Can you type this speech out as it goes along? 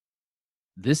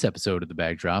This episode of The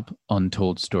Backdrop,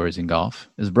 Untold Stories in Golf,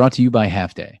 is brought to you by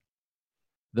Half Day.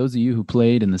 Those of you who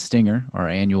played in the Stinger, our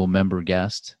annual member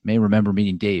guest, may remember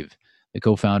meeting Dave, the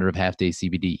co-founder of Half Day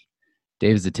CBD.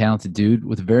 Dave is a talented dude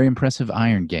with a very impressive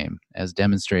iron game, as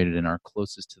demonstrated in our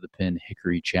closest to the pin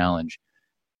Hickory Challenge.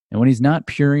 And when he's not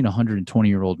puring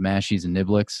 120-year-old mashies and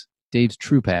niblicks, Dave's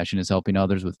true passion is helping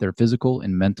others with their physical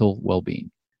and mental well-being.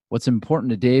 What's important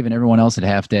to Dave and everyone else at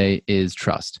Half Day is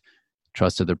trust.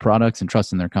 Trust of their products and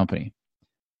trust in their company.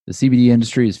 The CBD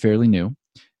industry is fairly new,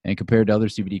 and compared to other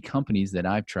CBD companies that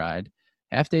I've tried,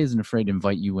 Half Day isn't afraid to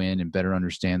invite you in and better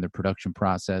understand their production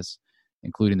process,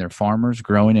 including their farmers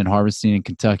growing and harvesting in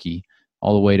Kentucky,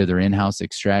 all the way to their in-house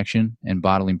extraction and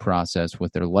bottling process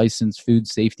with their licensed food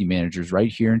safety managers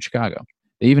right here in Chicago.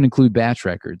 They even include batch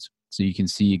records, so you can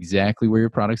see exactly where your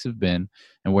products have been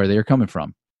and where they are coming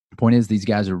from. The point is, these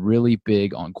guys are really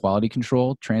big on quality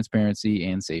control, transparency,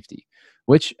 and safety,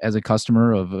 which, as a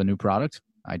customer of a new product,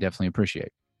 I definitely appreciate.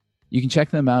 You can check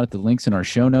them out at the links in our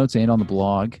show notes and on the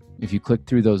blog. If you click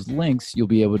through those links, you'll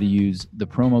be able to use the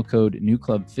promo code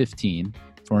NEWCLUB15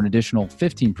 for an additional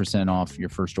 15% off your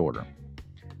first order.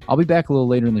 I'll be back a little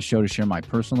later in the show to share my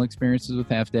personal experiences with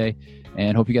Half Day,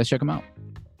 and hope you guys check them out.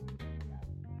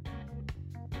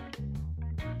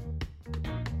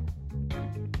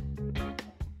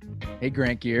 Hey,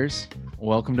 Grant Gers.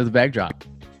 Welcome to The Backdrop.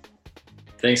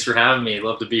 Thanks for having me.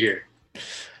 Love to be here.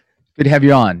 Good to have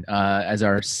you on. As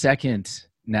our second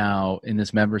now in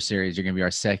this member series, you're going to be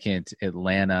our second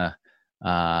Atlanta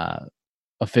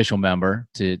official member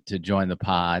to join the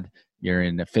pod. You're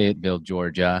in Fayetteville,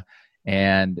 Georgia.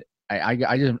 And I'm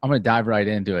going to dive right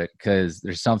into it because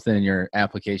there's something in your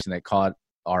application that caught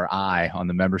our eye on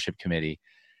the membership committee.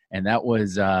 And that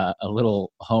was a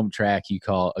little home track you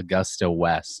call Augusta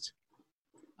West.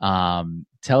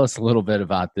 Tell us a little bit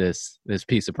about this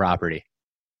piece of property.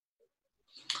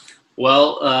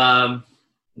 Well,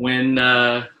 when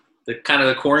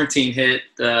the quarantine hit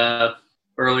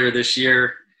earlier this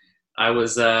year, I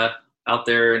was out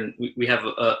there, and we have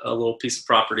a little piece of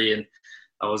property, and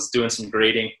I was doing some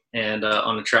grading and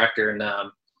on the tractor, and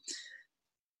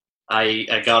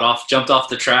I jumped off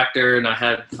the tractor, and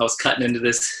I was cutting into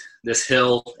this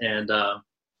hill, and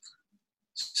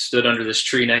stood under this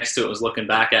tree next to it, was looking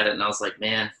back at it, and I was like,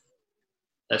 man,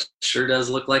 that sure does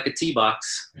look like a tee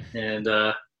box. And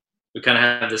we kind of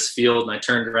have this field, and I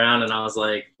turned around and I was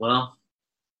like, well,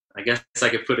 I guess I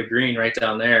could put a green right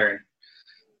down there. And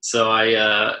so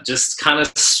I just kind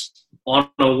of on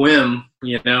a whim,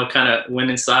 kind of went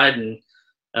inside and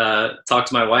talked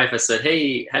to my wife. I said,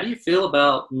 hey, how do you feel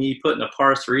about me putting a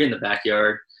par 3 in the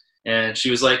backyard? And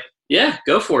she was like, yeah,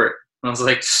 go for it. And I was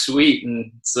like, sweet.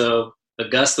 And so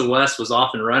Augusta West was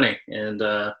off and running, and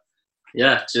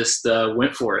just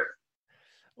went for it.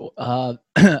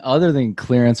 Other than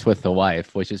clearance with the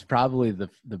wife, which is probably the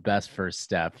best first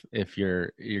step if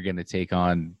you're going to take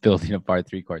on building a par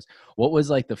 3 course, what was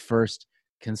like the first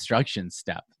construction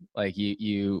step? Like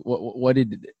where'd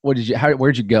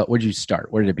you go? Where'd you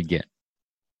start? Where did it begin?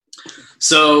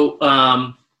 So,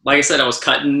 like I said, I was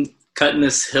cutting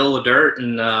this hill of dirt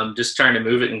and just trying to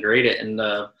move it and grade it, and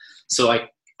so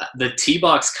the tee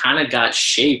box kind of got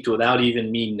shaped without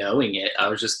even me knowing it. I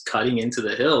was just cutting into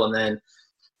the hill, and then,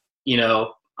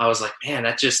 I was like, man,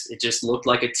 it just looked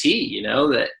like a tee,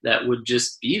 that would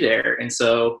just be there. And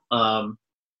so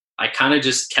I kind of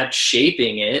just kept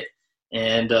shaping it,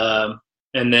 and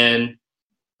then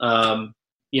I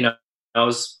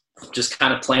was just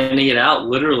kind of planning it out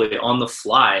literally on the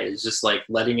fly. It's just like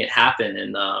letting it happen,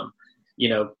 and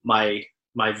my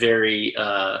very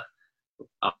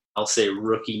I'll say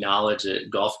rookie knowledge at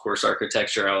golf course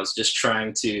architecture, I was just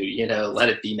trying to, let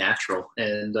it be natural.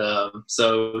 And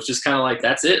so it was just kind of like,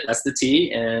 that's it. That's the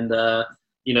tee. And, the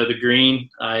green,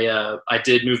 I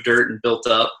did move dirt and built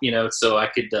up, so I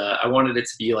could, I wanted it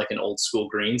to be like an old school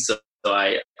green. So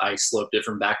I sloped it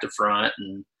from back to front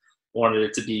and wanted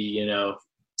it to be,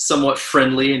 somewhat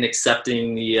friendly and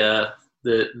accepting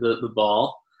the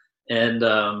ball.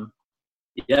 And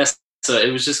yes, so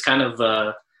it was just kind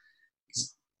of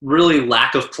really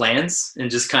lack of plans, and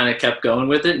just kind of kept going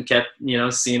with it and kept,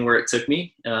 seeing where it took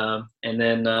me. And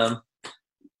then,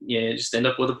 just end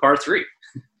up with a par 3.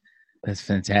 That's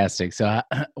fantastic. So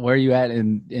where are you at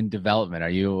in development? Are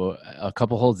you a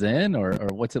couple holes in, or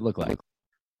what's it look like?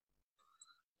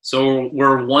 So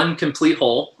we're one complete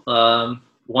hole,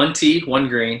 one tee, one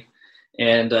green.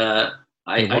 And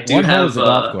I do one have hole is a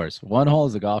golf course. One hole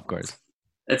is a golf course.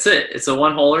 That's it. It's a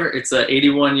one-holer. It's a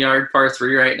 81-yard par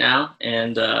 3 right now,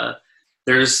 and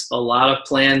there's a lot of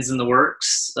plans in the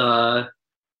works. I'll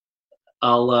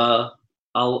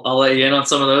let you in on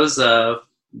some of those.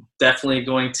 definitely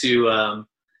going to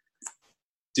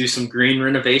do some green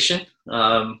renovation.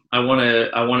 I want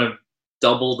to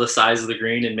double the size of the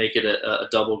green and make it a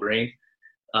double green.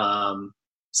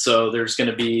 So there's going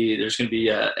to be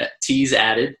tees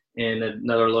added in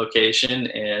another location,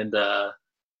 and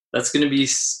that's going to be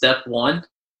step one.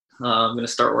 I'm going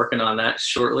to start working on that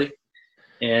shortly,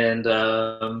 and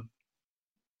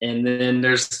then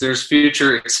there's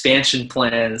future expansion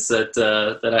plans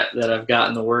that I've got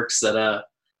in the works that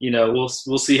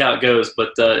we'll see how it goes.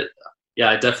 But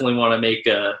I definitely want to make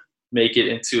it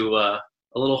into a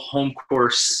little home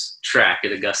course track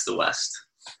at Augusta West.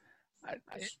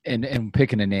 And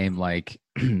picking a name like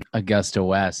Augusta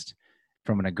West,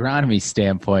 from an agronomy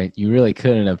standpoint, you really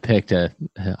couldn't have picked a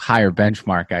higher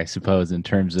benchmark, I suppose, in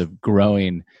terms of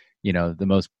growing, the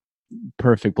most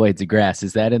perfect blades of grass.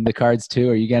 Is that in the cards too?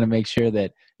 Are you going to make sure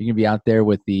that you're going to be out there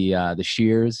with the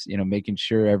shears, making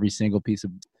sure every single piece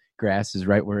of grass is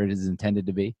right where it is intended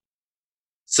to be?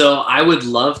 So I would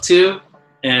love to,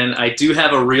 and I do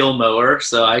have a reel mower,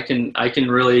 so I can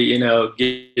really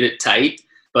get it tight.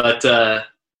 But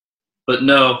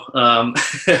no,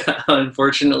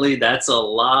 unfortunately, that's a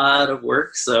lot of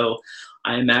work. So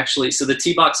the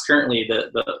tee box currently,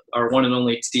 our one and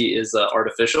only tee is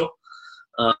artificial,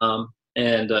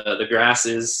 and the grass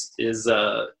is it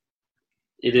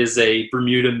is a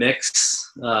Bermuda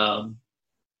mix, but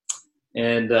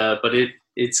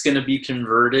it's going to be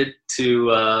converted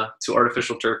to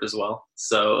artificial turf as well.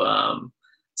 So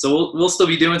we'll still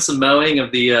be doing some mowing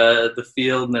of the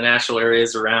field and the natural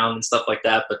areas around and stuff like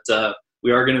that. But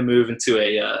we are going to move into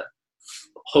a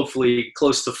hopefully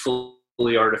close to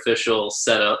fully artificial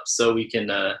setup, so we can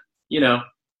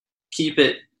keep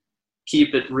it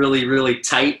really, really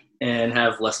tight and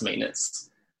have less maintenance.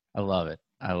 I love it.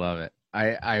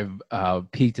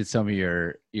 I've peeked at some of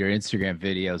your Instagram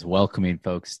videos welcoming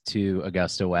folks to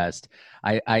Augusta West.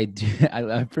 I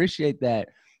appreciate that.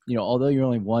 Although you're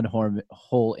only one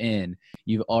hole in,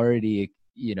 you've already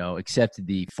accepted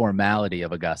the formality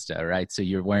of Augusta, right? So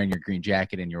you're wearing your green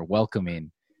jacket and you're welcoming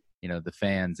the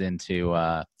fans into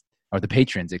or the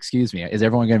patrons, excuse me. Is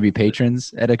everyone going to be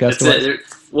patrons at Augusta West?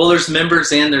 Well, there's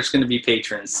members and there's going to be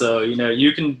patrons. So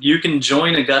you can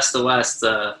join Augusta West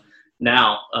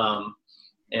now.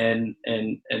 And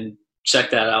check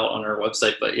that out on our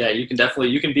website. But yeah, you can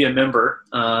be a member.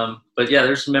 But yeah,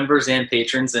 there's members and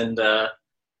patrons, and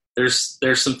there's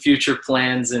some future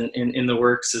plans in the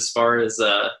works as far as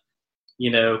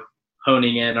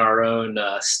honing in our own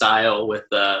style with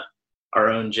our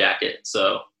own jacket.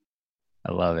 So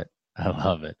I love it.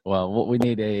 Well, we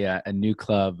need a new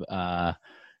club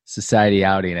society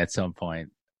outing at some point.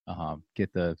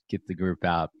 Get the group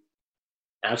out.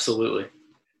 Absolutely.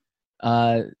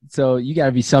 So you got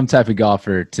to be some type of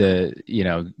golfer to,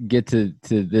 get to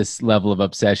this level of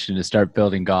obsession to start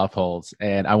building golf holes.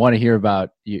 And I want to hear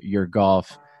about your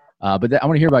golf, but I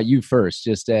want to hear about you first,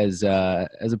 just as a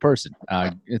person.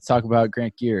 Let's talk about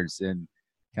Grant Gers and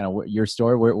kind of your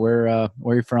story, where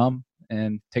you're from,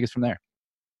 and take us from there.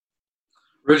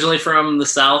 Originally from the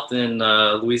South in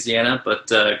Louisiana, but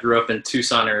grew up in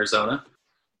Tucson, Arizona,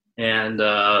 and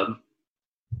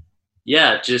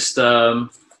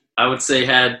I would say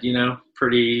had,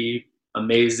 pretty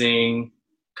amazing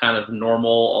kind of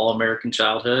normal all-American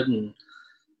childhood, and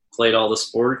played all the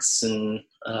sports, and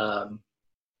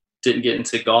didn't get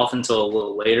into golf until a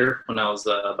little later when I was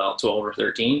about 12 or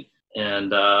 13.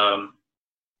 And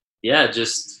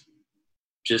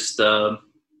just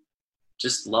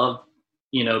love,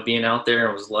 being out there,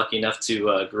 and was lucky enough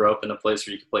to grow up in a place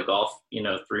where you could play golf,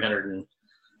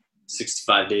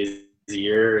 365 days a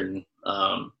year. And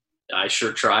I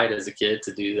sure tried as a kid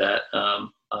to do that.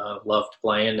 Loved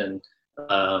playing, and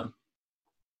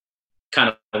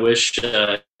kind of wish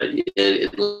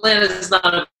Atlanta is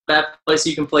not a bad place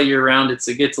you can play year round. It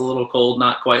gets a little cold,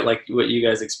 not quite like what you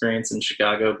guys experience in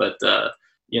Chicago, but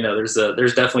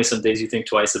there's definitely some days you think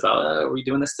twice about, are we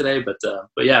doing this today? But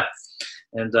yeah,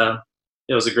 and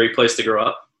it was a great place to grow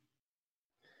up.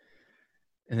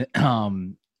 And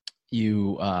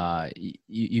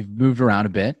you've moved around a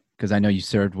bit, because I know you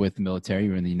served with the military.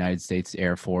 You were in the United States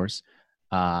Air Force.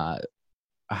 I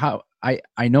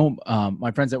know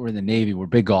my friends that were in the Navy were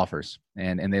big golfers,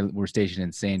 and they were stationed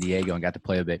in San Diego and got to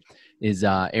play a bit. Is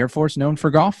Air Force known for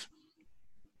golf?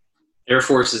 Air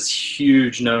Force is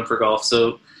huge, known for golf.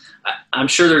 So I'm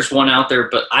sure there's one out there,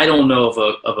 but I don't know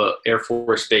of a Air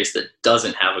Force base that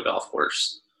doesn't have a golf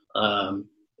course. Kind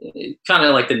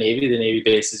of like the Navy. The Navy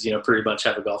bases, pretty much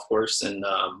have a golf course, and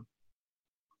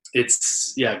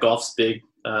golf's big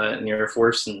in the Air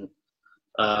Force. And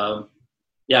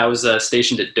I was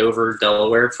stationed at Dover,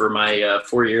 Delaware for my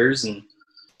 4 years, and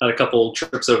had a couple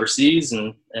trips overseas,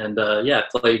 and yeah,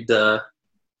 played the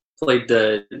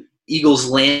Eagles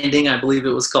Landing, I believe it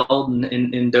was called,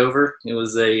 in Dover. It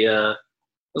was a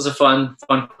fun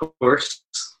course.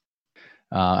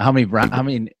 How many rounds? How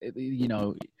many? You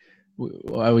know,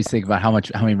 I always think about how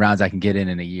many rounds I can get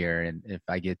in a year, and if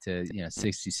I get to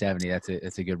 60, 70,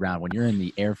 that's a good round. When you're in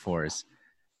the Air Force,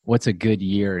 what's a good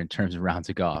year in terms of rounds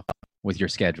of golf with your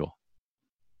schedule?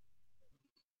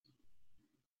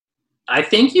 I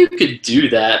think you could do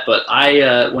that, but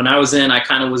when I was in, I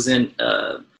kind of was in,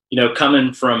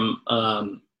 coming from,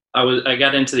 I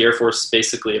got into the Air Force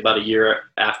basically about a year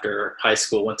after high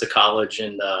school, went to college,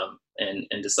 and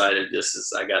decided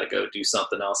I got to go do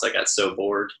something else. I got so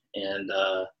bored, and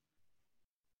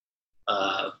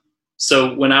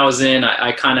so when I was in,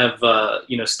 I kind of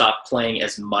stopped playing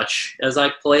as much as I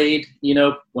played,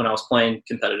 when I was playing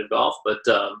competitive golf, but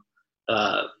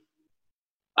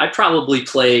I probably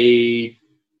played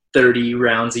 30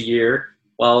 rounds a year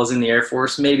while I was in the Air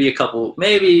Force. Maybe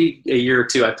a year or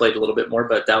two I played a little bit more,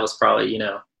 but that was probably,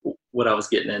 what I was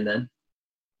getting in then.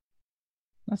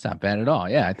 That's not bad at all.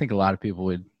 Yeah, I think a lot of people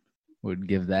would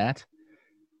give that.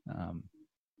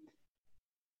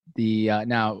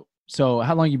 Now, so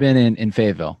how long you been in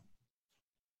Fayetteville?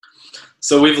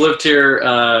 So we've lived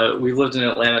here. We've lived in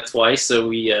Atlanta twice. So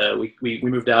we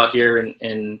moved out here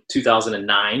in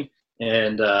 2009,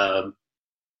 and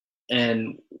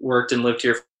worked and lived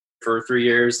here for 3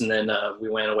 years, and then we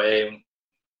went away and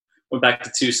went back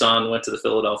to Tucson, went to the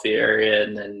Philadelphia area,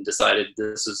 and then decided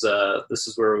this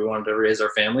is where we wanted to raise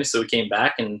our family. So we came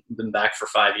back and been back for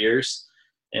 5 years,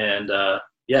 and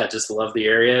yeah, just love the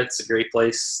area. It's a great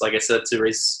place, like I said, to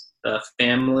raise a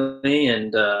family,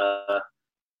 and the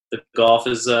golf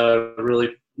is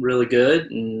really, really good,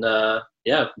 and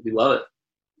yeah, we love it.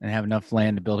 And have enough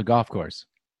land to build a golf course.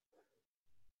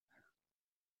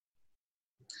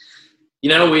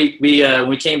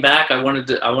 We came back. I wanted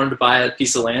to buy a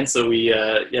piece of land, so we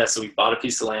bought a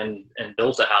piece of land and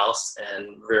built a house,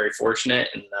 and very fortunate.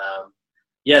 And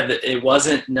it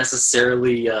wasn't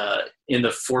necessarily in the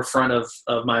forefront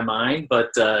of my mind,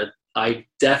 but I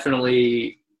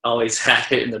definitely always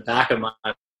had it in the back of my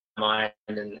mind,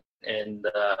 and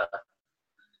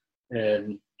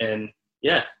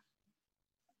yeah.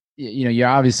 You're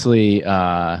obviously.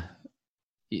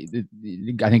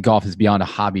 I think golf is beyond a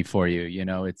hobby for you.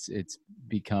 It's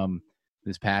become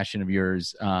this passion of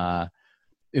yours.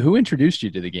 Who introduced you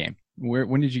to the game?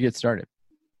 When did you get started?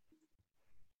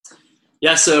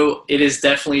 Yeah, so it is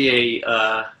definitely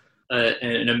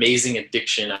an amazing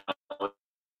addiction, I would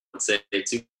say,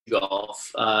 to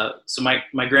golf. So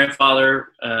my grandfather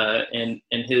and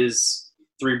his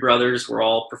 3 brothers were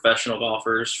all professional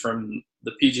golfers from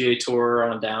the PGA Tour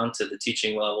on down to the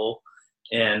teaching level.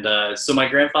 And so my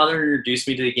grandfather introduced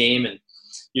me to the game, and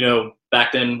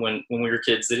back then when we were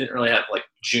kids, they didn't really have like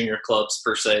junior clubs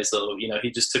per se. So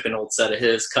he just took an old set of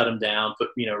his, cut them down,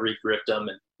 re-gripped them,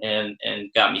 and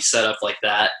got me set up like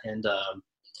that. And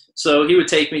so he would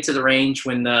take me to the range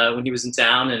when he was in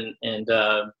town, and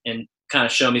kind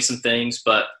of show me some things.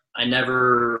 But I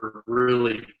never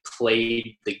really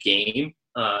played the game.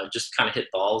 Just kind of hit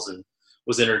balls, and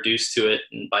was introduced to it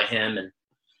and by him. And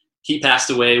he passed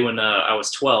away when I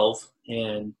was 12,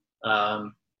 and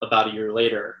about a year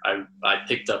later, I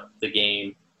picked up the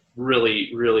game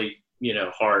really, really,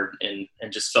 hard, and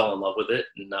just fell in love with it.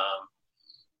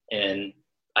 And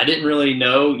I didn't really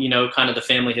know, kind of the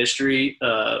family history.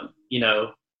 I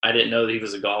didn't know that he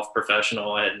was a golf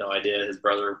professional. I had no idea his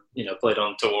brother, played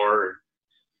on tour,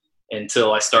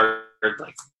 until I started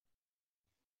like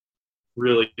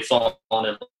really falling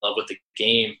in love with the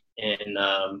game.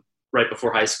 And right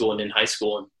before high school and in high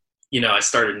school, and I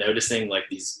started noticing like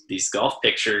these golf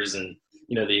pictures, and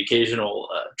the occasional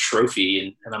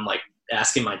trophy, and I'm like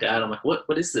asking my dad, I'm like,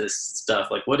 what is this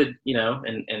stuff, like what did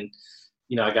and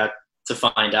I got to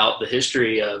find out the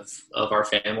history of our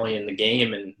family and the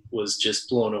game, and was just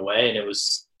blown away. And it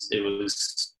was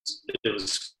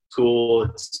cool.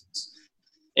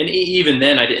 And even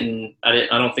then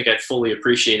I don't think I fully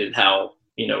appreciated how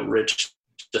rich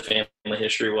the family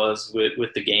history was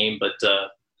with the game, but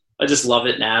I just love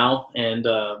it now, and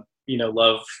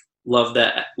love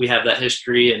that we have that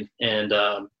history, and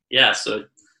yeah, so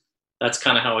that's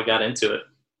kind of how I got into it.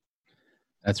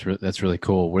 That's really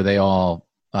cool. Were they all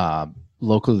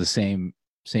local to the same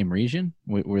region?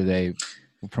 Were they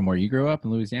from where you grew up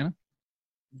in Louisiana?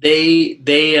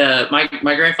 My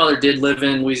grandfather did live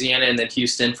in Louisiana and then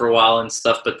Houston for a while and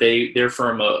stuff, but they're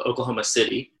from Oklahoma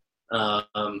City.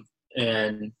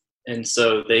 And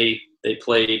so they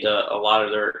played a lot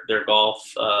of their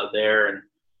golf there, and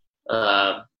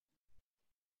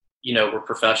were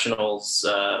professionals,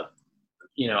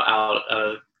 out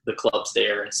of the clubs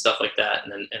there and stuff like that.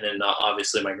 And then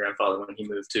obviously my grandfather, when he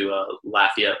moved to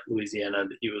Lafayette, Louisiana,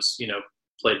 he was,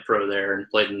 played pro there and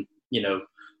played in, a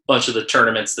bunch of the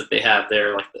tournaments that they have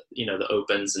there, like the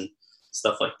opens and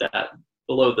stuff like that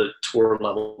below the tour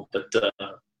level. But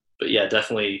yeah,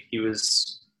 definitely he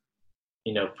was,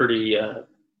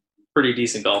 pretty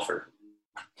decent golfer.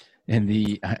 And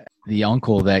the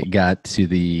uncle that got to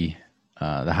the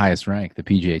highest rank, the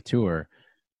PGA Tour,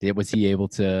 was he able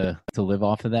to live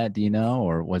off of that? Do you know,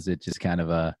 or was it just kind of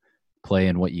a play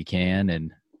in what you can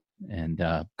and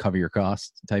cover your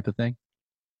costs type of thing?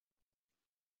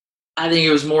 I think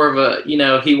it was more of a,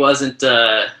 he wasn't,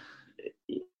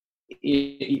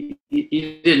 he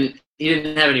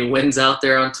didn't have any wins out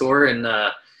there on tour. And,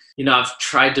 I've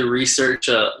tried to research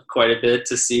quite a bit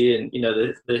to see, and,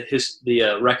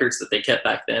 the records that they kept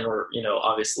back then were,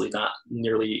 obviously not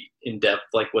nearly in depth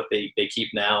like what they keep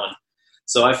now. And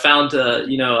so I found,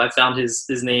 I found his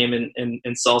name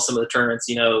and saw some of the tournaments,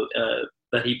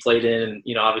 that he played in.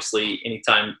 And, obviously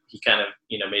anytime he kind of,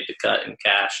 made the cut and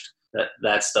cashed,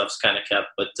 that stuff's kind of kept.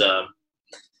 But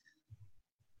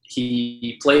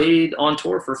he played on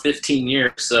tour for 15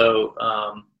 years. So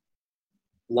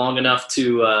long enough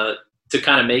to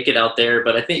kind of make it out there.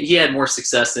 But I think he had more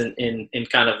success in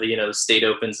kind of the, state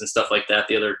opens and stuff like that,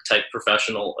 the other type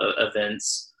professional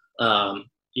events,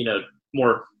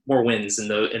 more wins in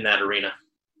that arena.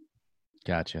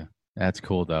 Gotcha. That's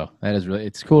cool though.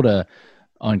 It's cool to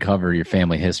uncover your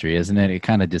family history, isn't it? It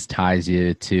kind of just ties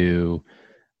you to,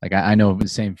 like, I know the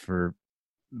same for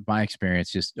my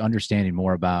experience, just understanding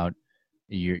more about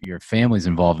your family's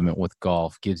involvement with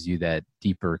golf gives you that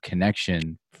deeper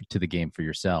connection to the game for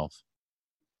yourself.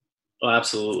 Oh,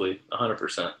 absolutely.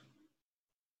 100%.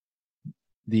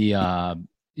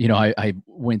 I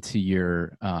went to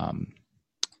your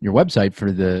website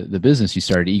for the business you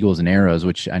started, Eagles and Arrows,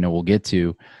 which I know we'll get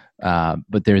to.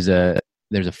 But there's a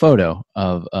photo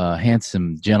of a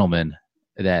handsome gentleman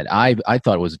that I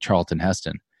thought was Charlton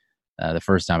Heston. The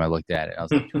first time I looked at it, I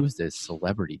was like, who is this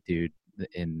celebrity dude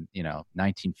in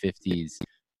 1950s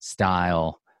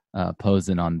style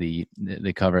posing on the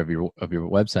cover of your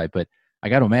website? But I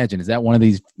got to imagine, is that one of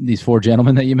these four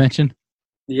gentlemen that you mentioned?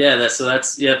 Yeah, that's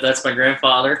my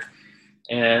grandfather.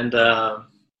 And when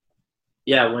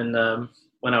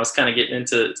I was kind of getting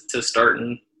into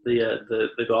starting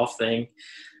the golf thing,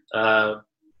 I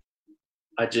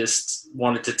just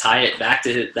wanted to tie it back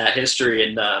to that history.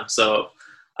 And so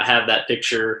I have that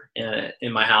picture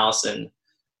in my house, and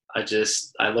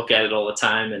I look at it all the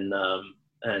time.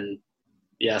 And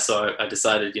yeah, so I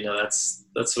decided,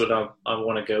 that's what I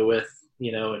want to go with,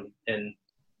 and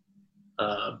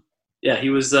yeah, he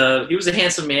was a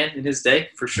handsome man in his day,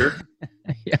 for sure.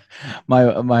 Yeah,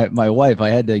 my wife, I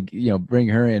had to bring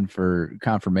her in for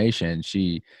confirmation.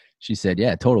 She said,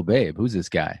 "Yeah, total babe. Who's this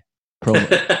guy?"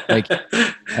 Like,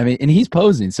 I mean, and he's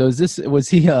posing. So was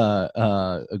he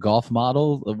a golf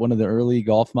model, one of the early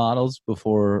golf models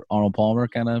before Arnold Palmer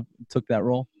kind of took that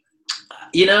role?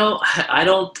 I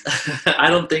don't I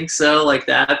don't think so, like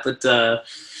that, but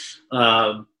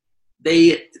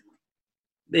they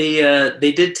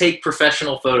did take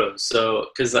professional photos. So,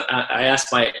 because I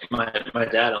asked my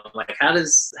dad, I'm like, how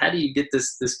do you get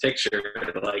this picture,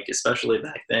 like, especially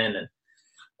back then?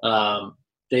 And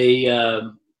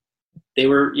they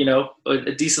were,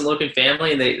 a decent looking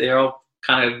family, and they're all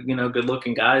kind of, good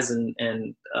looking guys, and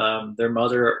their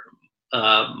mother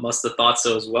must have thought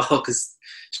so as well, because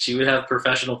she would have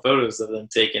professional photos of them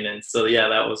taken. And so, yeah,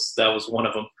 that was one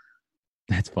of them.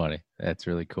 That's funny. That's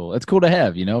really cool. It's cool to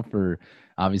have, for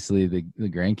obviously the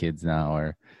grandkids now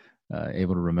are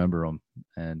able to remember them,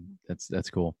 and that's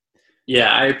cool.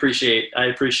 Yeah, I appreciate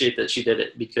that she did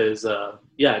it, because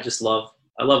yeah,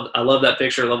 I love that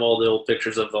picture. I love all the old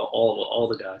pictures of all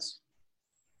the guys.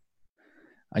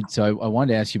 So I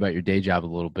wanted to ask you about your day job a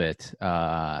little bit,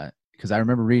 because I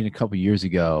remember reading a couple years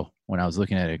ago when I was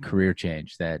looking at a career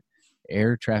change that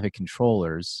air traffic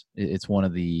controllers, it's one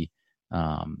of the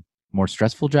more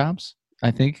stressful jobs,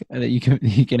 I think, that you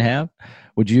can have.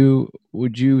 Would you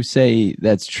say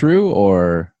that's true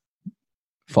or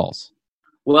false?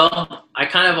 Well, I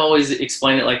kind of always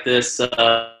explain it like this.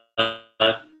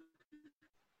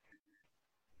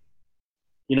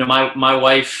 My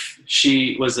wife,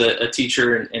 she was a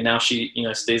teacher, and now she,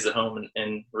 stays at home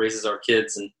and raises our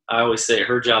kids. And I always say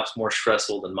her job's more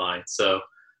stressful than mine. So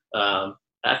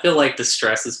I feel like the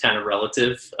stress is kind of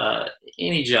relative.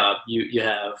 Any job you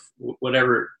have,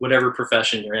 whatever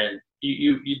profession you're in,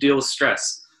 you deal with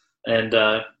stress. And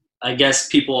I guess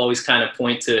people always kind of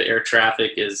point to air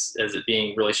traffic as it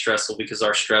being really stressful because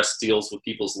our stress deals with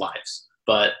people's lives.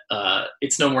 But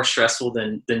it's no more stressful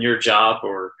than your job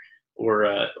or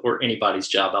anybody's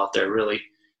job out there. Really,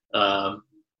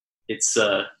 it's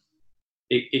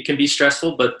it can be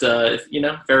stressful, but if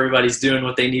everybody's doing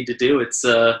what they need to do, it's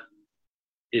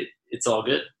all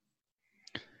good.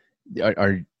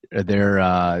 Are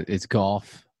there is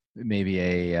golf maybe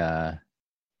a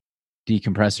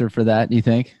decompressor for that, do you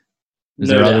think? Is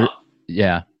No there doubt.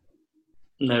 yeah.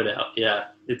 No doubt. Yeah.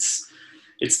 It's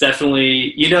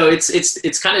definitely,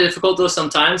 it's kind of difficult though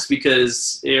sometimes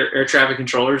because air traffic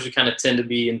controllers kind of tend to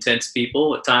be intense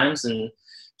people at times, and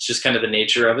it's just kind of the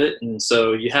nature of it. And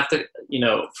so you have to,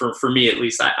 for me at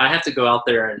least, I have to go out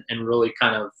there and really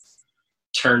kind of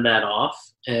turn that off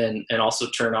and also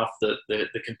turn off the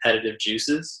competitive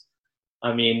juices.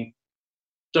 I mean,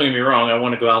 don't get me wrong, I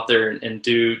want to go out there and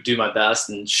do my best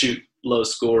and shoot low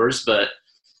scores, but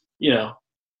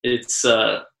it's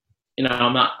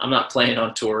I'm not playing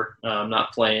on tour. I'm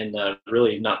not playing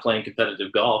really not playing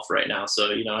competitive golf right now.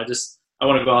 So I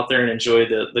want to go out there and enjoy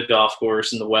the golf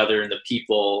course and the weather and the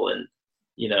people and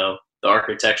the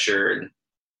architecture and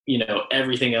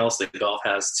everything else that golf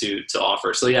has to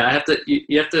offer. So yeah, I have to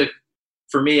you have to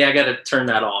for me I got to turn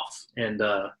that off and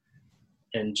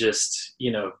just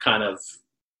kind of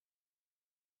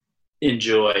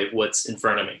enjoy what's in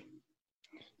front of me.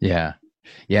 Yeah.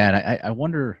 And I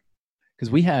wonder,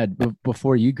 because we had,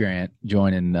 before you, Grant,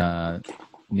 joining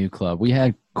New Club, we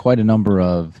had quite a number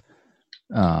of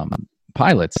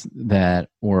pilots that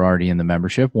were already in the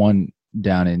membership. One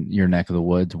down in your neck of the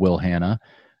woods, Will Hanna,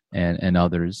 and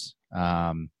others.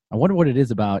 I wonder what it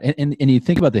is about, and you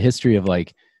think about the history of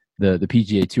like the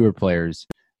PGA Tour players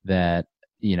that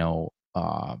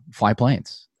fly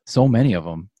planes. So many of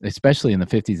them, especially in the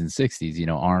 50s and 60s.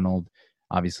 Arnold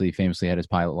obviously famously had his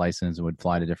pilot license and would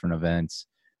fly to different events,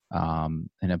 and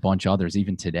a bunch of others.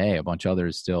 Even today, a bunch of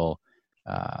others still,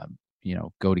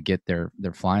 go to get their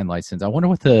flying license. I wonder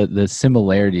what the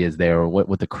similarity is there, or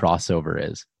what the crossover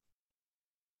is.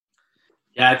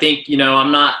 Yeah, I think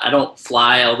I don't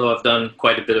fly, although I've done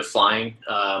quite a bit of flying.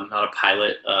 Not a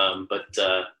pilot, but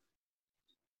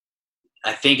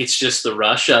I think it's just the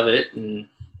rush of it, and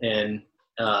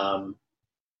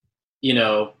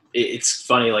it's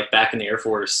funny. Like back in the Air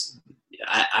Force,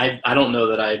 I don't know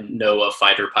that I know a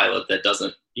fighter pilot that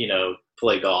doesn't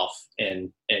play golf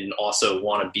and also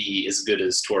want to be as good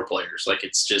as tour players. Like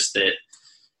it's just that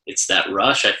it's that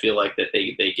rush I feel like that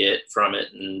they get from it,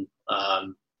 and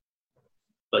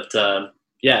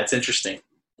yeah, it's interesting.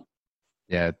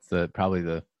 Yeah, it's probably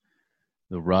the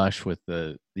rush with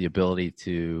the ability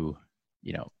to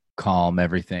calm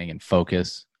everything and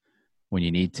focus when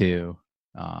you need to.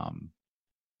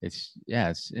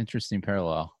 It's interesting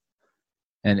parallel.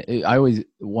 And I always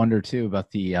wonder too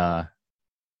about the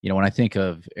when I think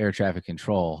of air traffic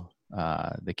control,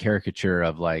 the caricature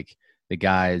of like the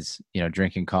guys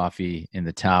drinking coffee in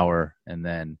the tower, and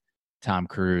then Tom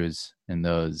Cruise and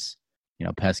those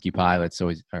pesky pilots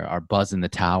always are buzzing the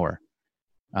tower.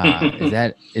 Does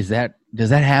that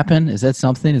happen? Is that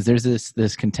something? Is there's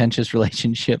this contentious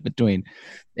relationship between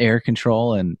air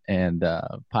control and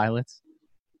pilots?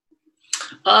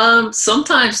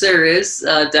 Sometimes there is,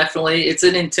 definitely. It's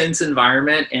an intense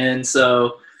environment, and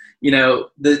so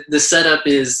the setup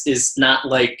is not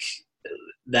like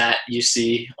that you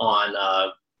see on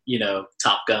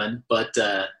Top Gun, but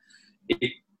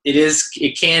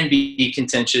it can be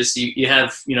contentious. You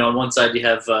have on one side you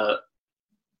have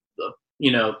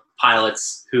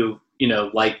pilots who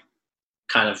like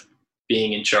kind of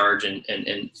being in charge and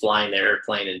flying their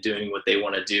airplane and doing what they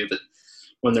want to do, but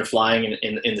when they're flying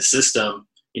in the system,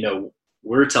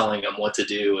 we're telling them what to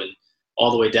do, and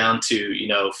all the way down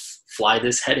to fly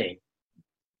this heading,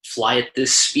 fly at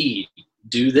this speed,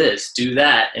 do this, do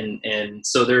that, and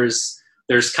so there's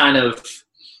kind of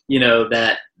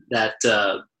that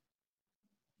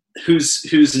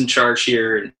who's in charge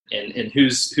here and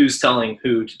who's telling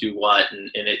who to do what,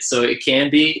 and it can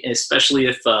be, especially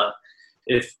if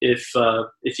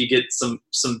you get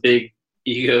some big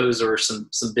egos or some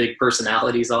big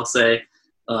personalities, I'll say,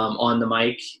 on the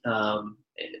mic.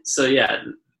 So yeah,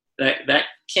 that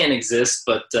can exist,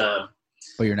 but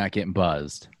you're not getting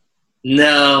buzzed.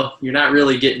 No, you're not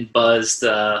really getting buzzed.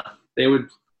 They would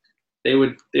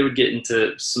get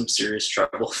into some serious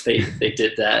trouble if they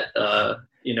did that,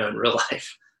 in real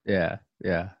life. Yeah.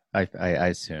 I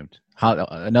assumed.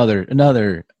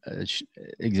 Another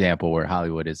example where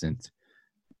Hollywood isn't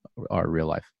our real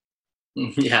life.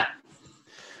 Yeah.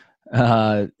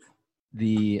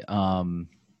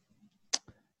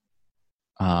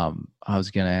 I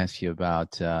was going to ask you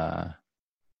about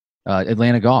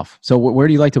Atlanta golf. So where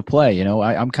do you like to play? You know,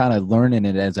 I'm kind of learning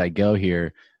it as I go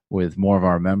here with more of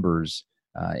our members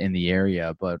in the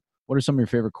area. But what are some of your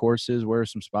favorite courses? Where are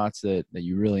some spots that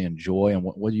you really enjoy? And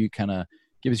what do you kind of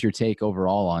give us your take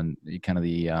overall on kind of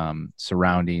the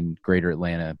surrounding greater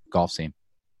Atlanta golf scene?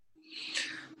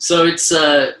 So it's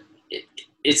a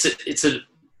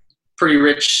pretty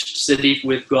rich city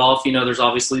with golf. You know, there's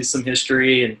obviously some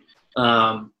history, and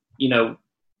you know,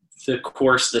 the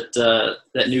course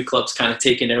that new club's kind of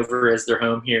taken over as their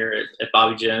home here at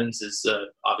Bobby Jones is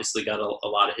obviously got a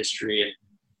lot of history,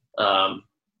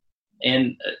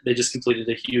 and they just completed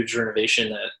a huge renovation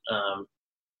that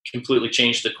completely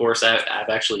changed the course. I've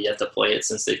actually yet to play it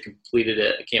since they've completed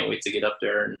it. I can't wait to get up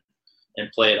there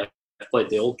and play it. I've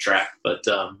played the old track, but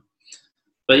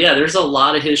yeah, there's a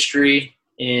lot of history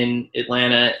in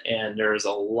Atlanta, and there's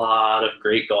a lot of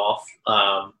great golf.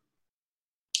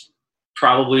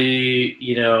 Probably,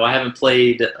 you know, I haven't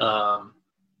played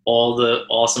all the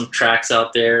awesome tracks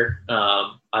out there.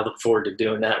 I look forward to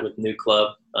doing that with new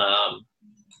club.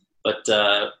 But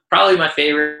probably my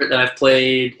favorite that I've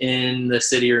played in the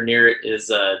city or near it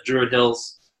is Druid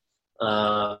Hills.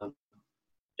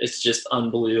 It's just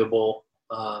unbelievable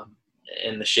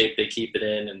in the shape they keep it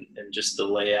in, and just the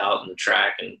layout and the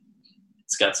track, and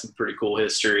it's got some pretty cool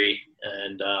history.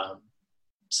 And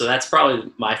so that's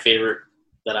probably my favorite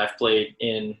that I've played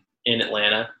in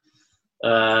Atlanta.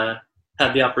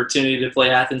 Had the opportunity to play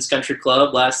Athens Country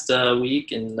Club last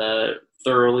week, and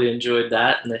thoroughly enjoyed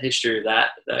that and the history of that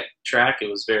track. It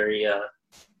was very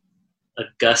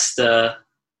Augusta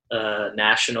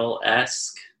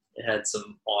National-esque. It had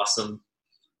some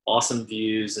awesome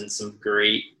views and some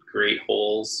great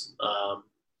holes.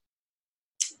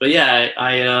 But yeah,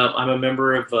 I'm a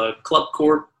member of Club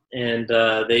Corp, and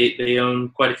they own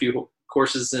quite a few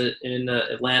courses in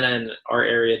Atlanta and our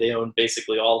area. They own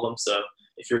basically all of them. So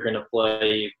if you're going to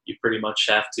play, you pretty much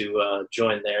have to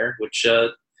join there, which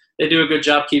they do a good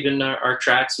job keeping our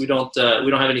tracks. We don't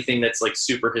have anything that's like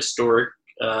super historic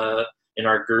in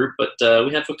our group, but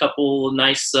we have a couple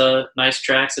nice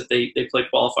tracks that they play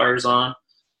qualifiers on,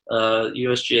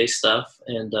 USGA stuff,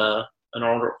 and an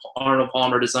Arnold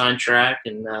Palmer design track.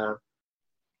 And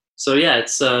so yeah,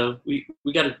 it's we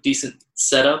got a decent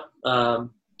setup.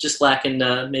 Just lacking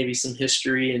maybe some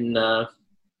history and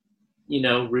you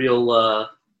know, real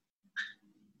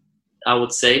I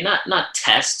would say not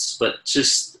tests, but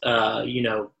just you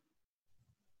know,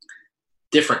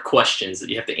 different questions that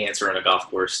you have to answer on a golf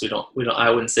course. We don't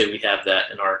I wouldn't say we have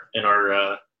that in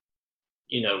our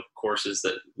you know, courses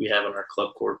that we have in our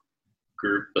club corp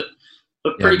group, but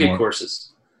pretty good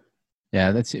courses.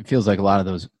 Yeah, it feels like a lot of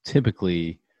those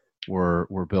typically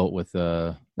were built with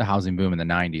the housing boom in the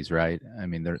 90s, right? I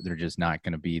mean, they're just not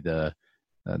going to be the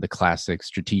classic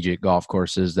strategic golf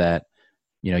courses that,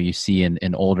 you know, you see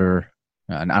in older,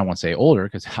 and I don't want to say older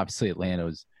because obviously Atlanta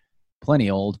was plenty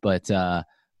old, but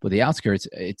the outskirts,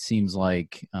 it seems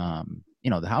like, you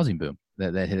know, the housing boom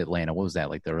that hit Atlanta. What was that,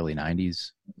 like the early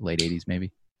 90s, late 80s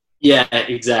maybe? Yeah,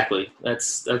 exactly.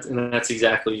 That's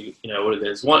exactly, you know, what it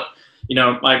is. One, you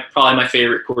know, probably my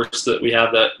favorite course that we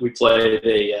have that we play,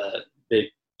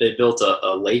 they built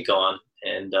a lake on,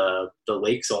 and the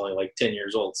lake's only like 10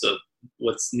 years old. So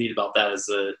what's neat about that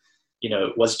is you know,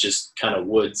 it was just kind of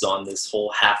woods on this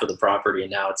whole half of the property,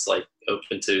 and now it's like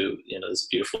open to, you know, this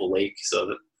beautiful lake.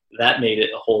 So that made it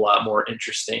a whole lot more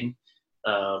interesting.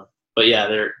 But yeah,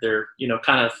 they're you know,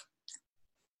 kind of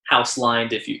house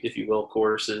lined, if you will,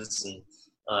 courses,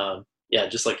 and yeah,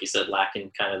 just like you said,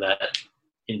 lacking kind of that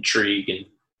intrigue and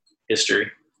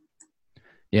history.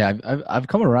 Yeah, I've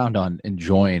come around on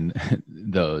enjoying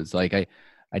those. Like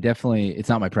I definitely, it's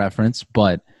not my preference,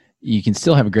 but you can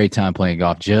still have a great time playing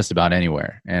golf just about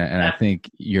anywhere. And I think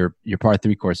your par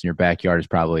three course in your backyard is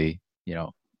probably, you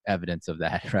know, evidence of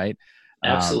that, right?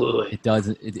 Absolutely. It does.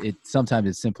 It sometimes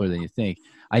it's simpler than you think.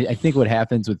 I think what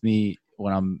happens with me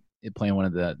when I'm playing one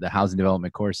of the housing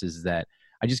development courses is that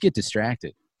I just get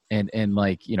distracted, and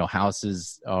like, you know,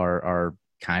 houses are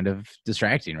kind of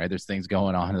distracting, right? There's things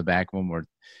going on in the back of them where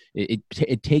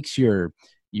it takes your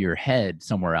head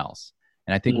somewhere else.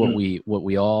 And I think Mm-hmm. what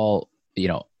we all, you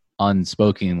know,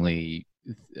 unspokenly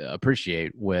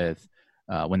appreciate with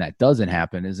when that doesn't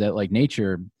happen is that, like,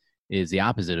 nature is the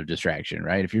opposite of distraction,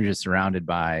 right? If you're just surrounded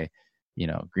by, you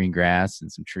know, green grass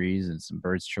and some trees and some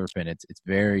birds chirping, it's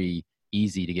very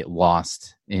easy to get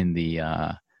lost in the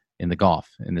golf,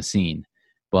 in the scene.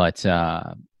 But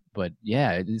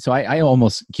yeah, so I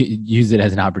almost use it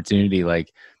as an opportunity,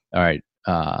 like, all right,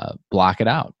 block it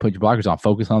out. Put your blockers on.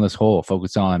 Focus on this hole.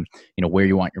 Focus on, where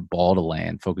you want your ball to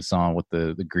land. Focus on what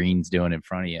the green's doing in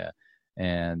front of you.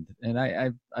 And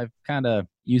I've kind of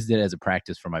used it as a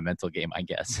practice for my mental game, I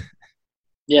guess.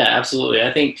 Yeah, absolutely.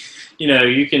 I think,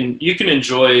 you can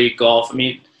enjoy golf. I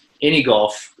mean, any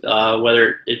golf,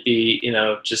 whether it be,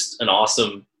 just an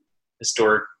awesome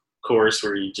historic course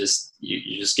where you just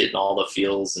getting all the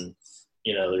feels, and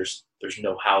there's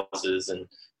no houses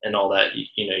and all that.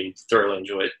 You thoroughly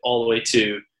enjoy it, all the way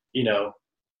to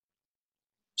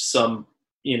some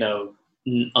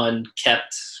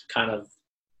unkept kind of,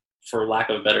 for lack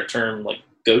of a better term, like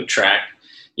goat track.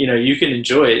 You can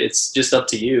enjoy it. It's just up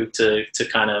to you to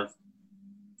kind of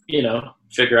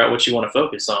figure out what you want to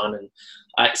focus on. And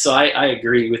I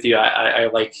agree with you. I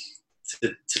like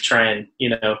to try and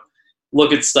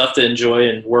look at stuff to enjoy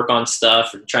and work on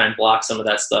stuff and try and block some of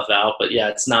that stuff out. But yeah,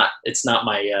 it's not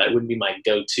my it wouldn't be my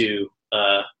go-to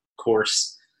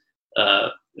course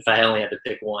if I only had to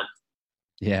pick one.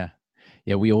 Yeah,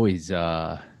 we always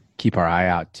keep our eye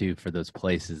out too for those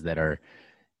places that are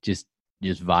just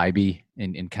vibey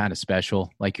and kind of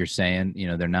special, like you're saying.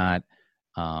 They're not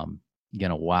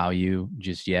gonna wow you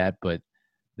just yet, but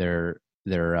they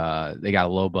got a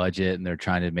low budget and they're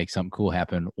trying to make something cool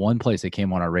happen. One place that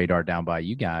came on our radar down by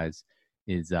you guys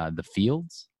is the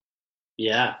Fields.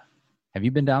 Yeah. Have you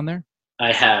been down there?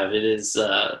 I have. It is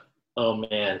oh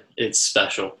man, it's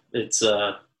special. It's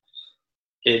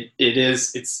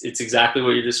it's exactly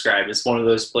what you described. It's one of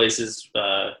those places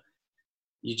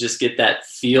you just get that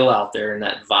feel out there and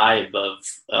that vibe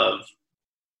of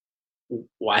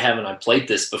why haven't I played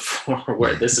this before?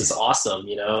 Where this is awesome,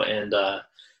 and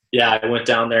yeah, I went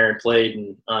down there and played,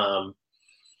 and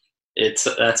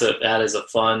that is a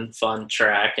fun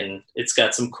track, and it's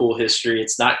got some cool history.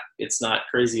 It's not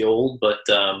crazy old, but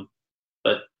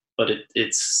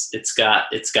it's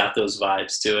got those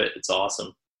vibes to it. It's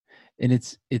awesome. And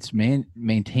it's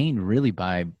maintained really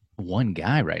by one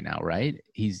guy right now, right?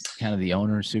 He's kind of the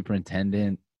owner,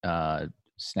 superintendent,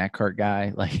 snack cart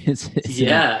guy. Like it's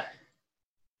yeah.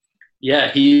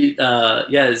 Yeah,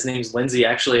 his name's Lindsay.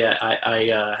 Actually,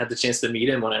 I had the chance to meet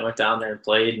him when I went down there and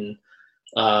played,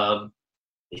 and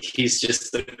he's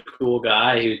just a cool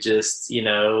guy who just,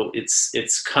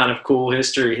 it's kind of cool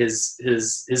history.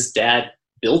 His dad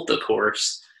built the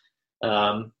course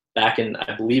back in,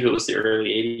 I believe it was the early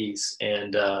 '80s,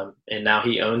 and now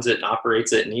he owns it and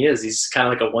operates it, and he's kind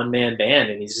of like a one-man band,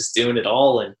 and he's just doing it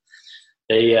all, and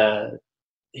they're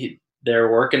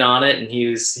working on it, and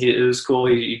it was cool.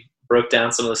 He broke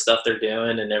down some of the stuff they're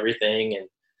doing and everything, and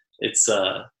it's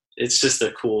just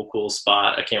a cool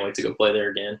spot. I can't wait to go play there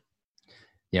again.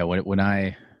 Yeah,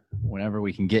 whenever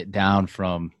we can get down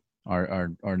from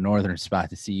our northern spot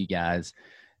to see you guys,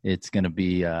 it's going to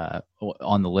be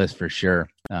on the list for sure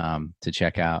to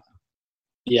check out.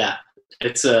 Yeah,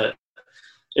 it's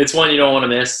one you don't want to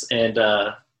miss, and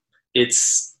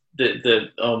it's the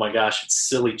oh my gosh, it's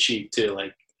silly cheap too.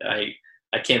 Like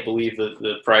I can't believe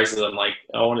the prices. I'm like,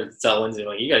 I wanted to tell Lindsay,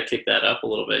 like, you got to kick that up a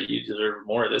little bit. You deserve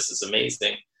more. This is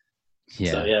amazing.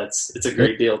 Yeah. So yeah, it's a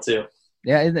great deal too.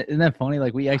 Yeah. Isn't that funny?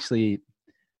 Like we actually,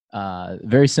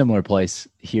 very similar place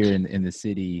here in the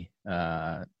city,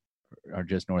 are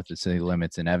just north of the city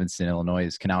limits in Evanston, Illinois,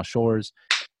 is Canal Shores.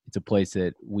 It's a place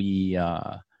that we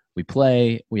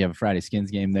play. We have a Friday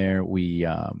Skins game there. We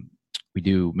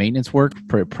do maintenance work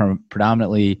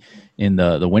predominantly in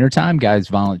the wintertime. Guys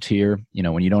volunteer.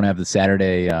 When you don't have the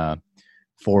Saturday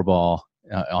 4-ball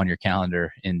on your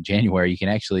calendar in January, you can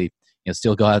actually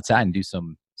still go outside and do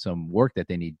some work that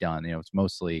they need done. It's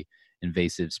mostly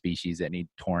invasive species that need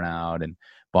torn out, and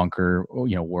bunker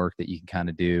work that you can kind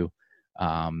of do.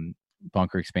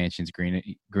 Bunker expansions, green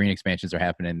expansions are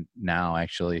happening now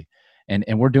actually.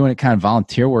 And we're doing it kind of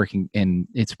volunteer work, and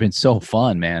it's been so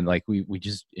fun, man. Like we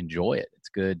just enjoy it. It's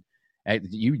good.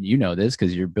 You know this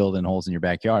because you're building holes in your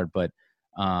backyard, but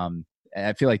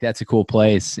I feel like that's a cool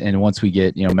place. And once we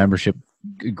get membership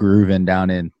grooving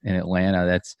down in Atlanta,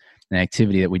 that's an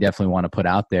activity that we definitely want to put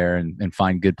out there and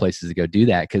find good places to go do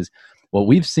that. Because what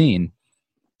we've seen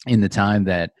in the time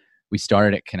that we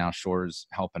started at Canal Shores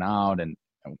helping out, and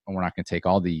we're not going to take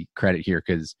all the credit here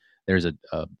because there's a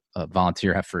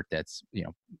volunteer effort that's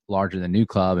larger than New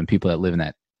Club and people that live in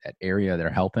that area that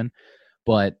are helping.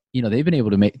 But they've been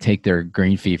able to take their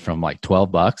green fee from like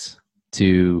 $12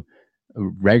 to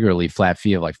regularly flat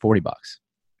fee of like $40.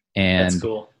 And that's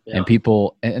cool. Yeah. And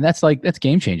people, and that's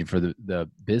game changing for the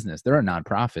business. They're a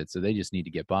nonprofit, so they just need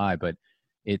to get by. But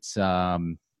it's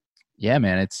yeah,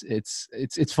 man,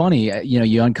 it's funny.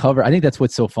 You uncover. I think that's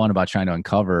what's so fun about trying to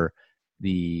uncover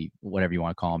the whatever you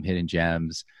want to call them, hidden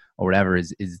gems or whatever,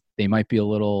 is they might be a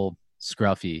little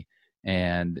scruffy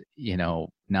and,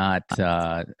 not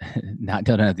not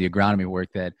done at the agronomy work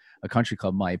that a country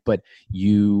club might, but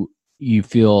you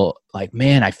feel like,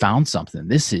 man, I found something.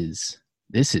 This is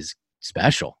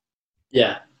special.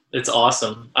 Yeah, it's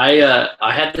awesome. I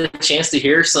had the chance to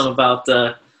hear some about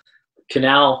the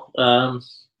canal.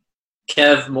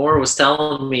 Kev Moore was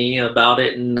telling me about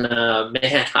it, and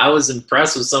man, I was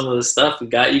impressed with some of the stuff we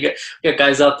got. You got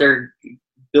guys out there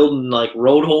building like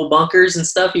road hole bunkers and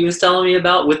stuff. He was telling me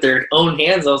about with their own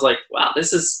hands. I was like, wow,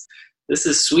 this is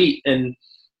sweet, and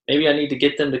maybe I need to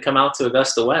get them to come out to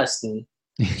Augusta West and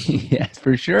yeah,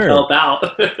 for sure, help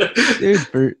out.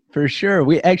 dude. For sure.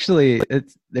 We actually,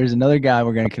 there's another guy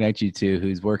we're going to connect you to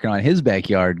who's working on his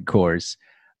backyard course.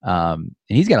 And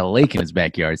he's got a lake in his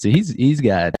backyard, so he's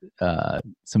got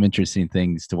some interesting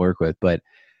things to work with. But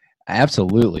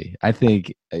absolutely, I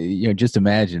think just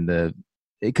imagine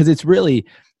because it's really,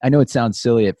 I know it sounds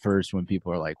silly at first when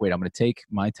people are like, "Wait, I'm going to take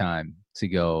my time to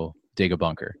go dig a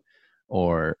bunker,"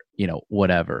 or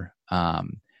whatever.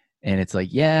 And it's like,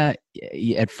 yeah,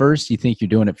 at first you think you're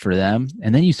doing it for them,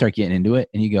 and then you start getting into it,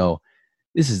 and you go,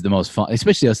 "This is the most fun,"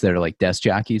 especially us that are like desk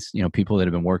jockeys, people that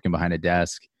have been working behind a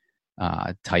desk.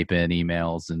 Type in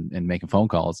emails and making phone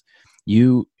calls.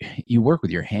 You work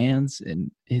with your hands, and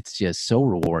it's just so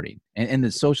rewarding. And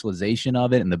the socialization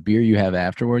of it and the beer you have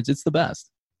afterwards, it's the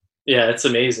best. Yeah, it's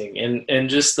amazing. And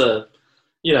just the,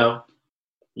 you're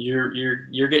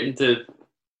getting to,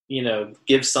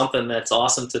 give something that's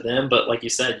awesome to them. But like you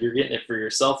said, you're getting it for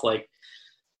yourself. Like,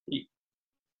 you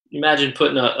imagine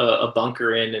putting a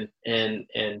bunker in and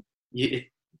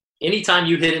anytime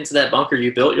you hit into that bunker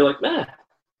you built, you're like, man,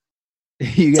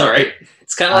 it's all right.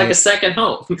 It's kind of like a second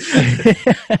home.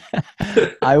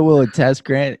 I will attest,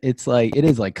 Grant. It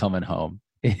is like coming home.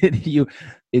 You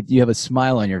have a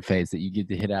smile on your face that you get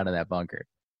to hit out of that bunker.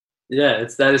 Yeah,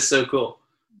 that is so cool.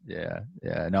 Yeah.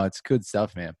 No, it's good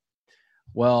stuff, man.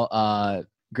 Well,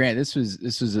 Grant, this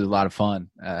was a lot of fun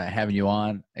having you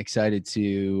on. Excited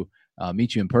to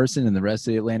meet you in person and the rest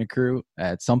of the Atlanta crew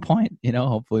at some point.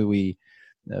 Hopefully we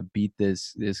beat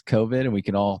this COVID and we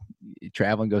can all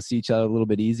travel and go see each other a little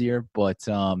bit easier. But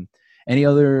any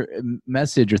other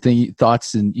message or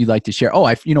thoughts and you'd like to share?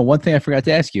 Oh, one thing I forgot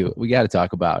to ask you, we got to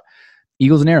talk about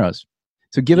Eagles and Arrows.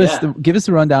 So give us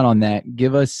the rundown on that.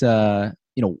 Give us, why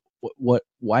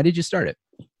did you start it?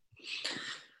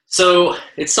 So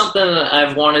it's something that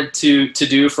I've wanted to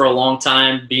do for a long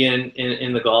time, being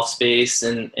in the golf space,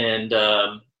 and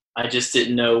I just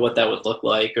didn't know what that would look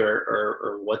like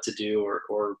or what to do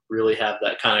or really have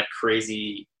that kind of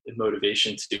crazy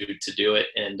motivation to do it.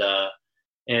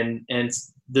 And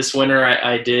this winter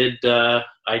I did, I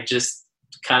just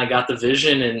kind of got the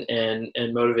vision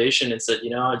and motivation and said,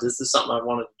 this is something I've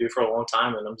wanted to do for a long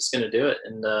time and I'm just going to do it.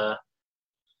 And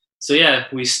so, yeah,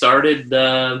 we started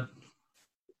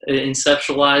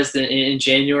conceptualized in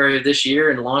January of this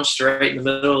year and launched right in the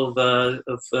middle of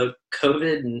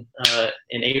COVID and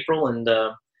in April. And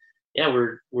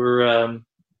we're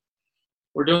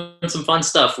doing some fun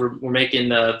stuff. We're making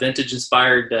vintage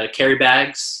inspired carry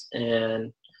bags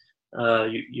and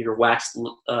your waxed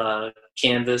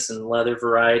canvas and leather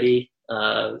variety,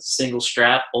 single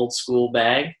strap old school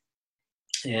bag,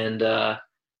 and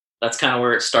that's kind of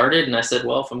where it started. And I said,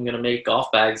 well, if I'm going to make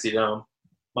golf bags,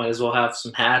 might as well have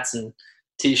some hats and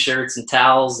t-shirts and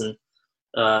towels. And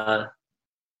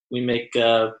we make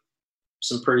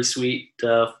some pretty sweet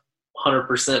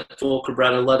 100% full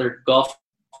Cabretta leather golf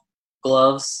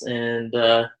gloves and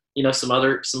some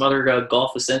other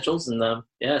golf essentials. And so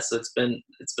it's been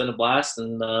a blast,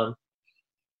 and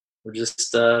we're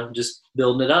just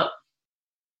building it up.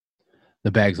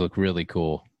 The bags look really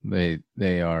cool.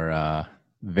 They are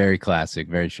very classic,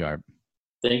 very sharp.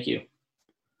 Thank you.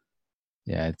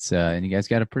 Yeah, it's and you guys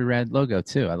got a pretty rad logo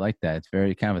too. I like that. It's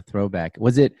very kind of a throwback.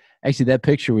 Was it actually that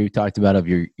picture we talked about of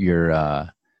your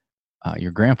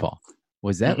grandpa?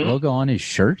 Was that logo on his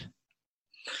shirt?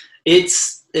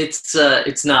 It's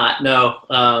not, no.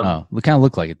 It kind of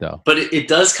looked like it though. But it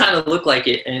does kind of look like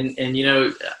it, and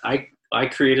I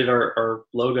created our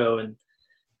logo, and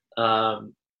I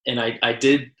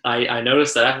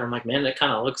noticed that after. I'm like, man, that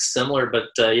kind of looks similar, but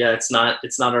it's not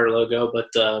our logo, but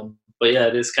yeah,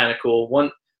 it is kind of cool.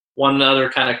 One other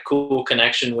kind of cool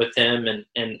connection with him and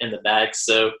the bags.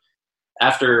 So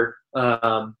after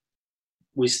I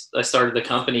started the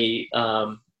company,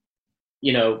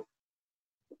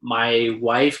 my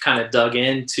wife kind of dug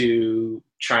into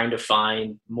trying to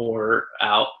find more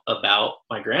out about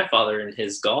my grandfather and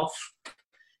his golf.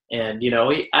 And,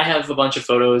 I have a bunch of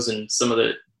photos and some of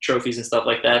the trophies and stuff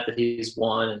like that he's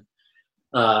won.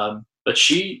 And, but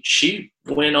she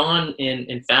went on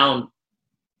and found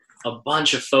a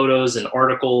bunch of photos and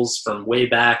articles from way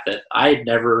back that I had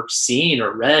never seen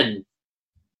or read. And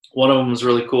one of them was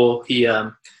really cool. He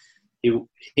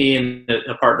he and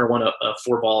a partner won a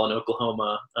 4-ball in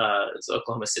Oklahoma. It's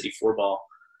Oklahoma City 4-ball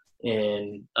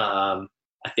in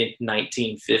I think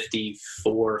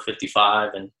 1954,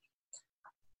 55, and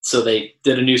so they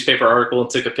did a newspaper article and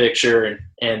took a picture,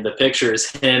 and the picture is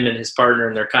him and his partner,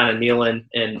 and they're kind of kneeling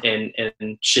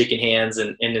and shaking hands,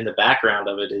 and in the background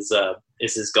of it is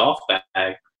his golf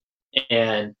bag,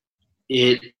 and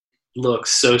it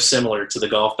looks so similar to the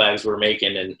golf bags we're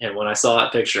making, and when I saw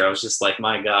that picture, I was just like,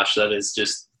 my gosh, that is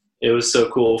just, it was so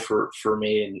cool for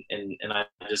me, and I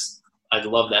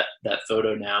love that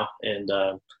photo now,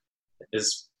 and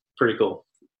it's pretty cool.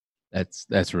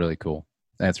 That's really cool.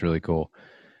 That's really cool.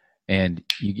 And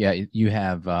you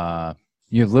have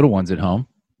little ones at home,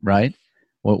 right?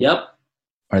 Yep.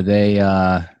 Are they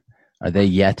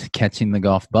yet catching the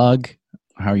golf bug?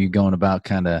 How are you going about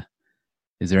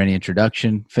is there any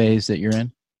introduction phase that you're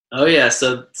in? Oh yeah.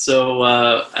 So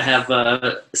I have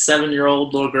a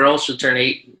 7-year-old little girl. She'll turn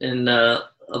 8 in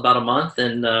about a month,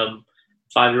 and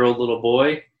 5-year-old little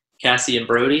boy, Cassie and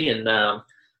Brody. And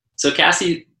so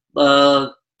Cassie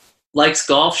likes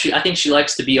golf. I think she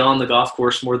likes to be on the golf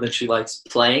course more than she likes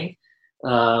playing.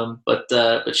 But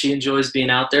she enjoys being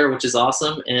out there, which is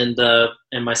awesome. And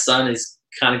my son has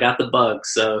kind of got the bug,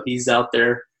 so he's out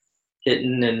there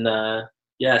hitting. And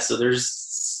so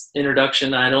there's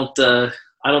introduction. I don't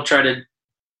try to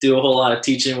do a whole lot of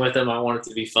teaching with him. I want it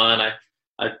to be fun.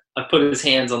 I put his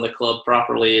hands on the club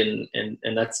properly, and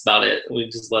that's about it. We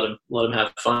just let him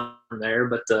have fun there.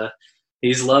 But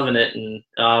he's loving it, and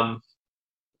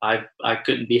I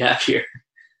couldn't be happier.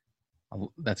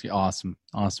 That's awesome.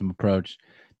 Awesome approach.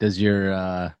 Does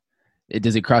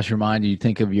it cross your mind? Do you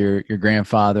think of your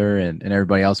grandfather and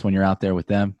everybody else when you're out there with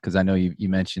them? Because I know you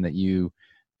mentioned that you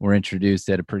were introduced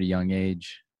at a pretty young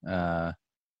age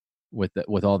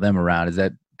with all them around. Is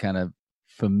that kind of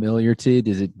familiar to you?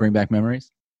 Does it bring back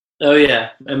memories? Oh yeah.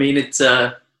 I mean, it's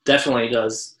definitely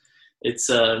does. It's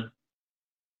 100%.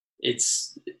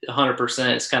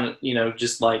 It's kind of,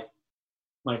 just like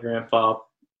my grandpa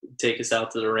take us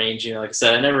out to the range. Like I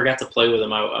said, I never got to play with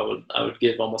him. I would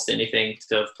give almost anything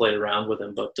to have played around with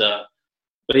him. But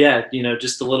yeah,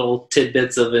 just the little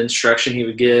tidbits of instruction he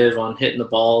would give on hitting the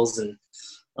balls, and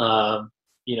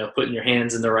putting your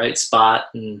hands in the right spot,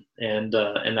 and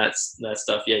that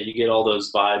stuff. Yeah, you get all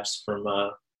those vibes from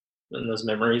and those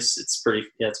memories. It's pretty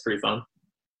fun.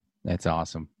 That's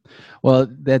awesome. Well,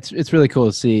 it's really cool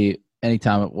to see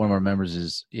anytime one of our members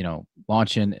is,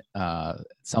 launching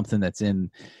something that's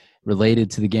related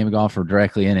to the game of golf or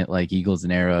directly in it, like Eagles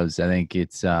and Arrows. I think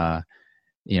it's,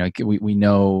 we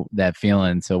know that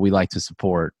feeling, so we like to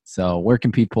support. So where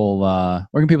can people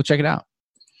check it out?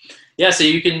 Yeah, so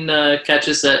you can catch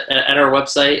us at our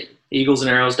website,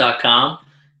 eaglesandarrows.com,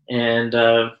 and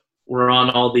we're on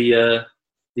all the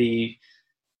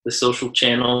social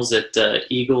channels at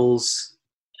Eagles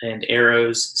and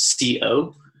Arrows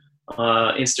CO.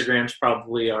 Instagram's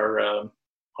probably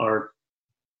our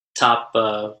top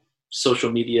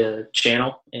social media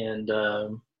channel, and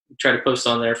we try to post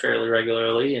on there fairly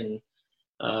regularly, and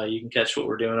you can catch what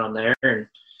we're doing on there. And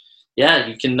yeah,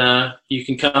 you can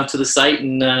come to the site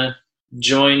and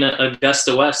join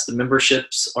Augusta West. The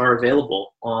memberships are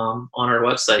available on our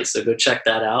website, so go check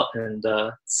that out. And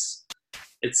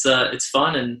it's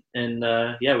fun, and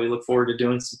yeah, we look forward to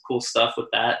doing some cool stuff with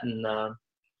that, and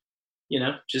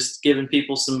just giving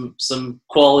people some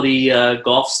quality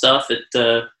golf stuff at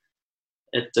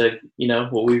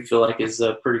what we feel like is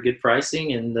pretty good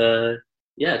pricing, and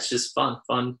yeah, it's just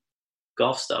fun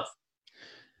golf stuff.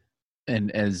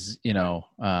 And as you know,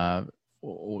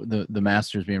 the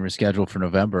Masters being rescheduled for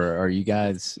November,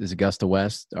 is Augusta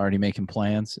West already making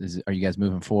plans? Are you guys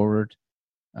moving forward?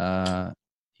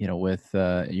 With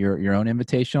your own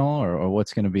invitational, or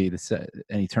what's going to be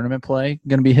any tournament play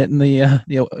going to be hitting the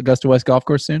Augusta West golf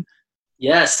course soon?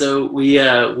 Yeah, so we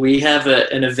have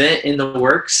an event in the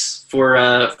works for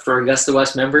Augusta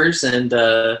West members, and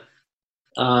I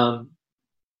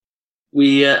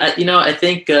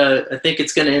think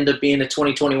it's going to end up being a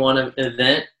 2021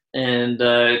 event, and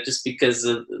just because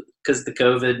of the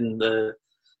COVID and the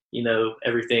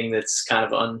everything that's kind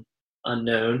of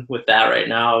unknown with that right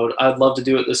now. I'd love to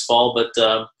do it this fall, but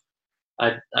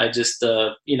I just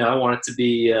I want it to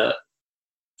be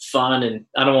fun, and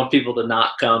I don't want people to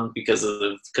not come because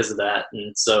of that.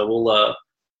 And so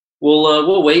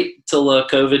we'll wait till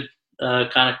COVID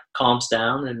kind of calms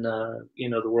down, and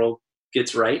the world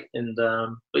gets right. And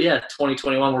but yeah,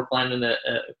 2021 we're planning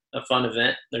a fun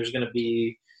event. There's going to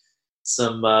be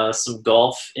some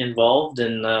golf involved,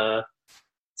 and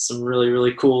some really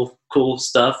really cool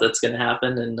stuff that's going to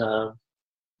happen. And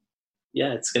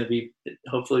yeah, it's going to be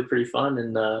hopefully pretty fun.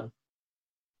 And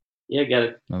yeah, got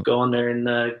to go on there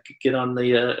and get on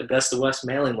the Augusta West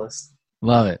mailing list.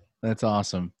 Love it. That's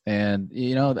awesome. And,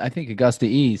 I think Augusta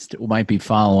East might be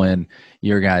following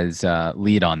your guys'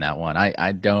 lead on that one.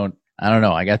 I don't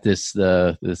know. I got this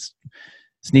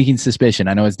sneaking suspicion.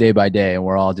 I know it's day by day and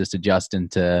we're all just adjusting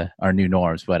to our new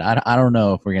norms, but I don't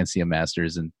know if we're going to see a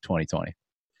Masters in 2020.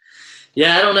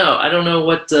 Yeah, I don't know. I don't know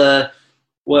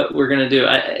what we're going to do.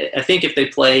 I think if they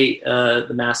play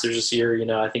the Masters this year,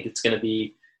 I think it's going to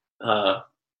be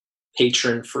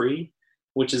patron free,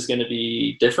 which is going to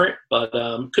be different, but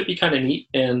could be kind of neat,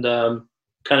 and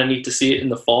kind of neat to see it in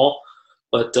the fall.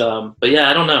 But yeah,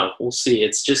 I don't know. We'll see.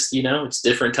 It's just, it's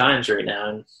different times right now,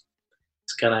 and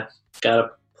it's kind of got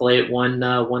to play it one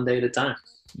day at a time.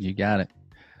 You got it.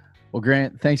 Well,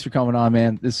 Grant, thanks for coming on,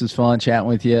 man. This was fun chatting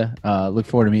with you. Look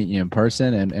forward to meeting you in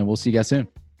person, and we'll see you guys soon.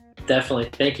 Definitely.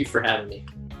 Thank you for having me.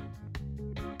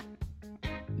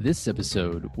 This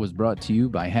episode was brought to you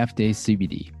by Half Day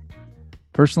CBD.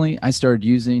 Personally, I started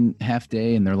using Half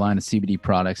Day and their line of CBD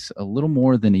products a little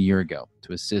more than a year ago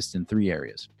to assist in 3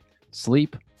 areas: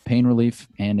 sleep, pain relief,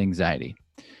 and anxiety.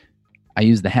 I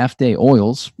use the Half Day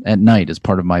oils at night as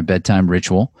part of my bedtime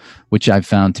ritual, which I've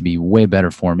found to be way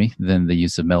better for me than the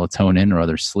use of melatonin or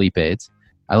other sleep aids.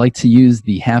 I like to use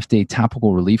the Half Day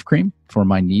topical relief cream for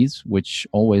my knees, which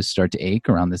always start to ache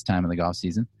around this time of the golf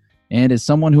season. And as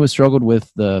someone who has struggled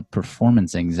with the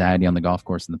performance anxiety on the golf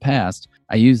course in the past,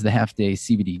 I use the Half Day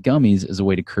CBD gummies as a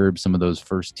way to curb some of those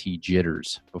first tee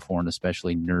jitters before an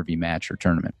especially nervy match or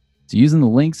tournament. So using the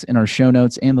links in our show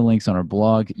notes and the links on our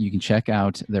blog, you can check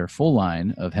out their full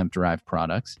line of hemp-derived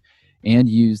products and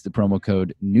use the promo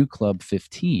code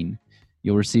NEWCLUB15.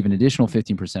 You'll receive an additional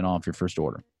 15% off your first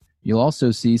order. You'll also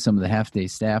see some of the Half Day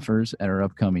staffers at our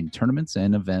upcoming tournaments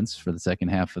and events for the second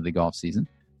half of the golf season.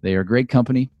 They are a great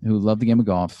company who love the game of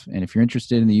golf, and if you're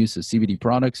interested in the use of CBD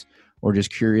products or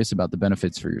just curious about the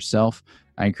benefits for yourself,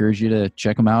 I encourage you to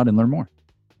check them out and learn more.